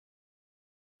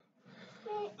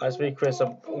It's me, Chris.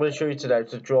 I'm going to show you today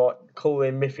to draw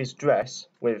colouring Miffy's dress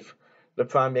with the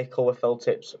primary colour felt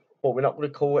tips. But we're not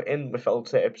going to colour in with felt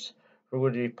tips, we're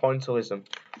going to do pointillism.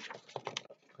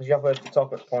 Because you have heard me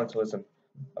talk about pointillism.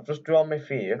 I've just drawn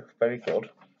Miffy here, very good.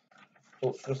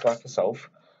 Looks just like herself.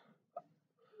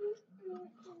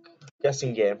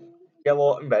 Guessing game.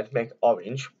 Yellow and red make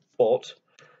orange, but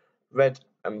red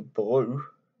and blue,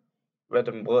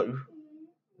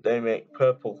 they make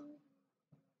purple.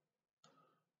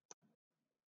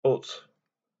 But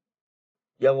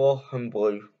yellow and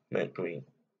blue make green.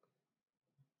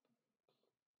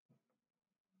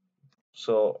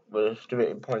 So we'll do it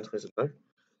in pointillism now.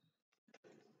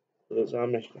 There's our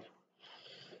mission.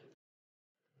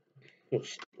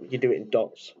 Which you do it in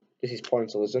dots. This is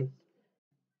pointillism.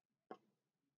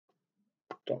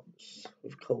 Dots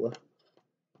with colour.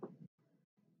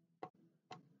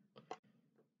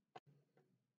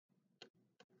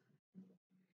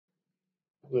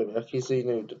 Look, I can see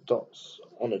now the dots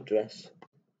on a dress.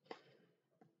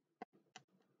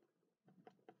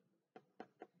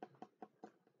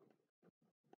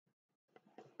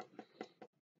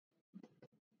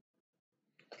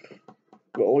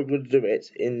 But all we're going to do it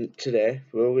in today,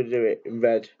 we're all going to do it in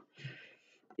red,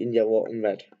 in yellow and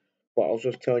red. But I was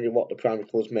just telling you what the primary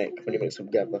colours make when you mix them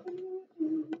together.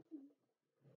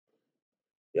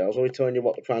 Yeah, I was only telling you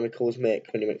what the primary colours make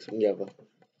when you mix them together.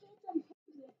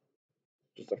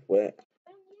 Just have to wait.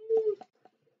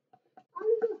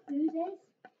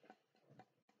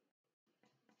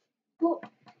 But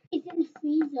it's in the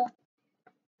freezer.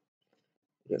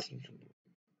 Get some.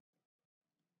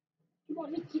 You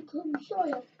want me to come show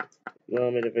you? No,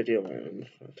 I made a video on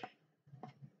it.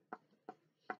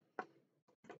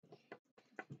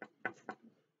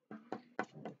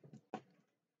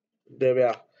 There we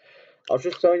are. I was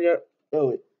just telling you.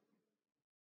 Oh,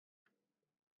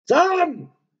 Sam!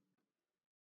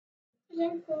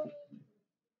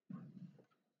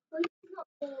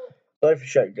 Sorry for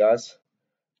shouting, guys.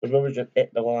 The rubber just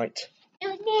hit the light. It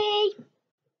was me.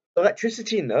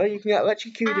 Electricity in there, you can get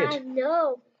electrocuted. I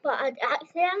know, but I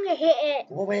accidentally hit it.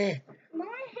 Go away. My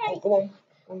Oh, head. come on.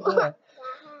 Go away.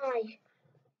 Why?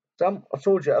 Sam, I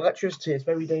told you, electricity is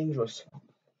very dangerous.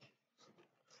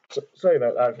 Sorry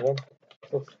about that, everyone.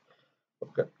 Look,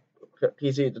 can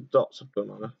you see the dots I've done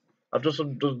on her? I've just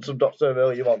done some dots over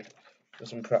earlier on. For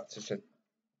some practicing.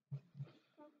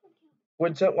 Go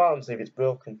and turn it around and see if it's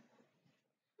broken.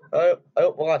 I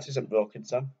hope the light isn't broken,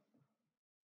 Sam.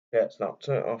 Yeah, it's not.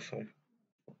 Turn it off.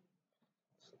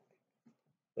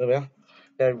 There we are.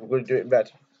 Now we're going to do it in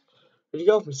red. Did you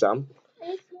go for me, Sam?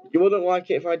 You wouldn't like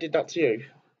it if I did that to you?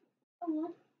 I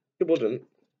would. You wouldn't?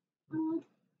 I would.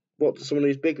 What, to someone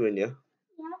who's bigger than you?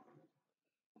 Yeah.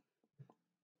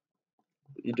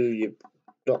 You do your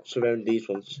dots around these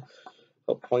ones.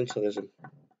 Got pointillism.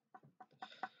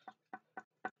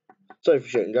 Sorry for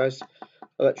shouting, guys.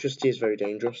 Electricity is very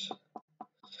dangerous.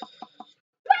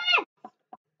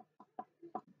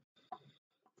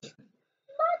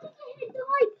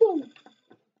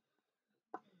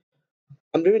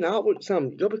 I'm doing artwork,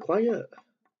 Sam. You gotta be quiet.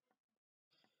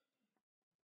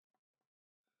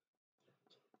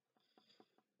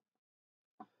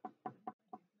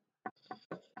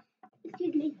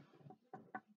 Excuse me.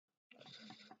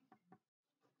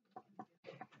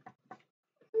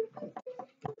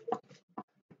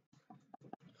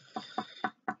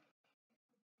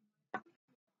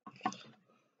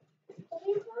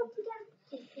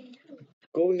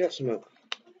 Go and get some milk.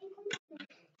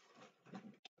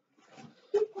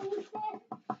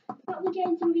 But we're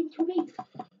getting something to eat.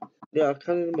 Yeah, I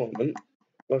can in a moment.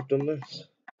 I've done this.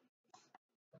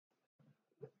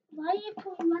 Why are you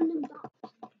putting random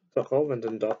dots? It's not called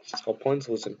random dots. It's called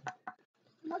pointillism.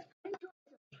 What's pointillism?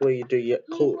 It's where you do your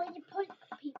colour. Where you point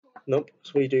at people. Nope.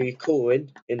 It's where you do your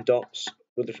colouring in dots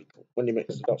with the, when you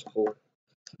mix the dots colour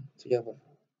together.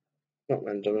 Not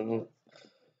random at all.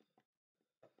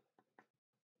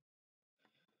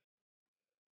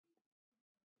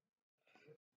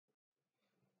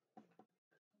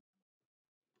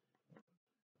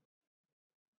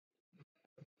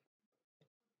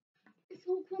 That's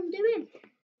all I'm doing.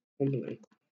 Wonderful.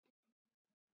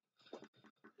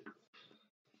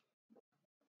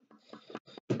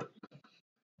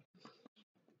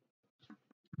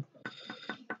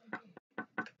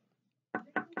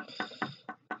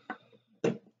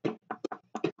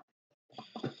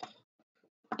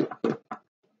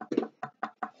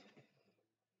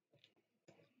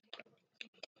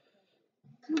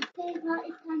 Can I say that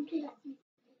it's time to get some?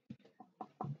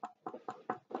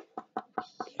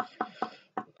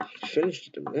 Finished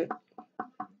it, didn't it?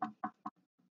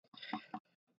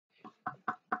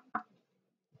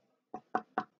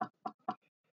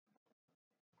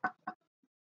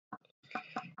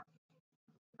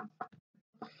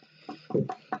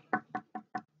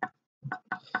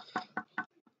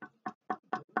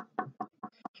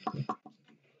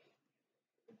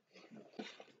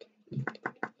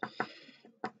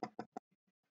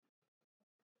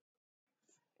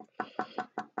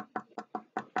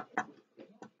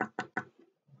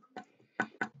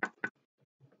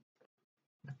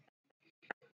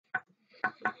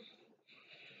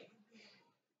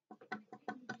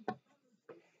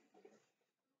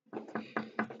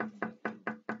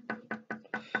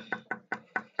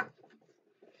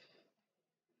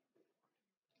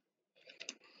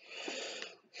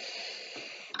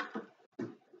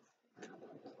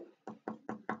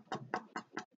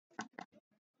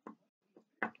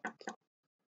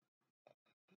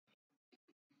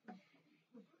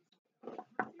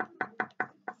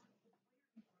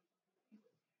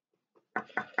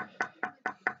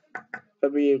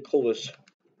 Every colours.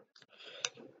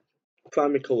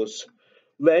 Primary colours.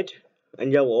 Red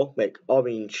and yellow make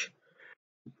orange.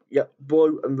 Yeah,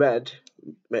 blue and red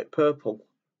make purple.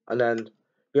 And then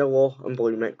yellow and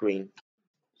blue make green.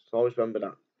 So always remember that.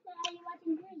 Are you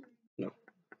adding green? No.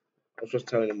 I was just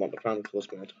telling them what the primary colours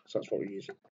made, so that's what we're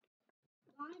using.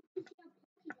 Why did you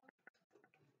have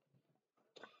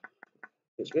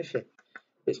It's Miffy.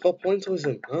 It's called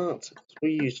pointillism, art.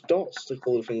 We use dots to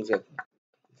colour things in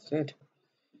instead.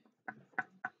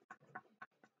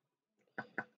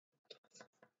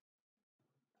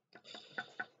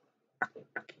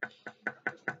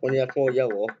 When you have more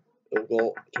yellow, it'll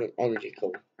go to an orangey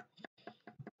colour.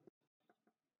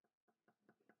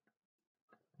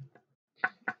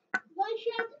 Why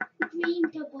should you add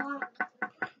green to black?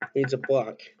 Green to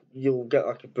black, you'll get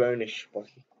like a brownish black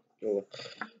colour.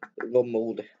 It'll go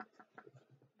mouldy.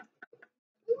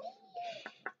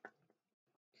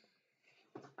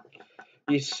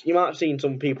 You might have seen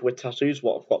some people with tattoos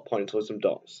what have got pointillism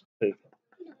dots too.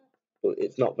 No. But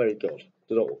it's not very good.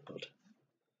 They don't look good.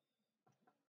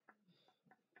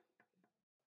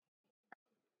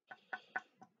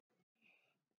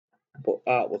 But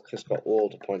artwork has got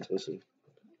loads of pointillism.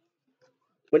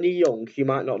 When you're young, you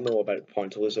might not know about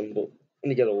pointillism, but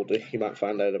when you get older, you might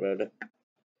find out about it.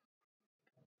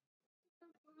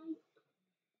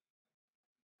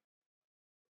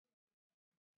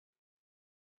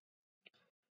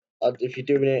 And if you're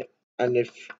doing it, and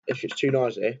if it's too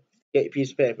noisy, get your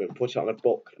piece of paper and put it on a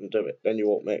book and do it. Then you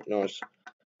won't make noise.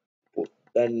 But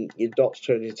then your dots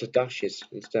turn into dashes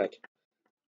instead,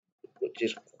 which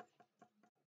is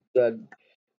then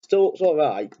still looks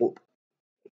alright, but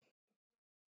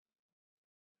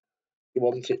you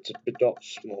want it to be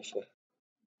dots mostly.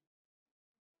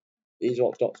 These are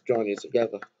what dots joining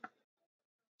together.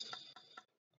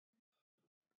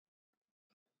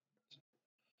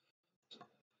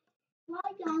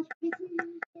 Hi guys, this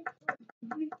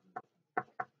is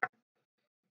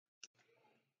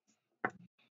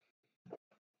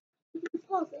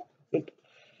pause it. Nope,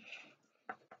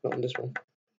 not on this one.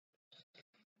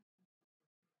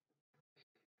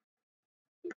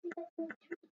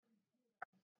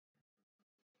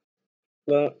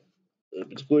 Well,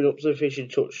 it's going up to the finishing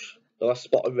touch, the last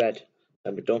spot of red,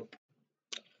 and we're done.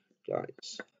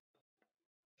 Guys.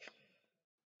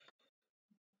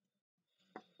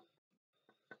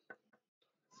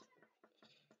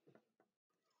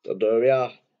 So there we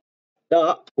are.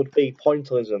 That would be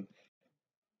pointillism.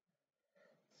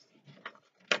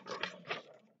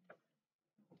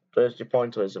 There's your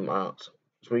pointillism art.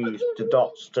 So we use the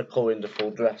dots to colour in the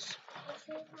full dress.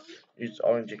 Use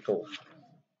orangey colours.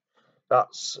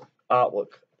 That's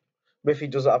artwork. Miffy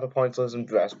doesn't have a pointillism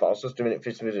dress, but I was just doing it for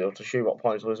this video to show you what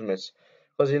pointillism is.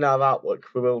 Because in our artwork,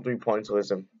 we will do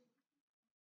pointillism.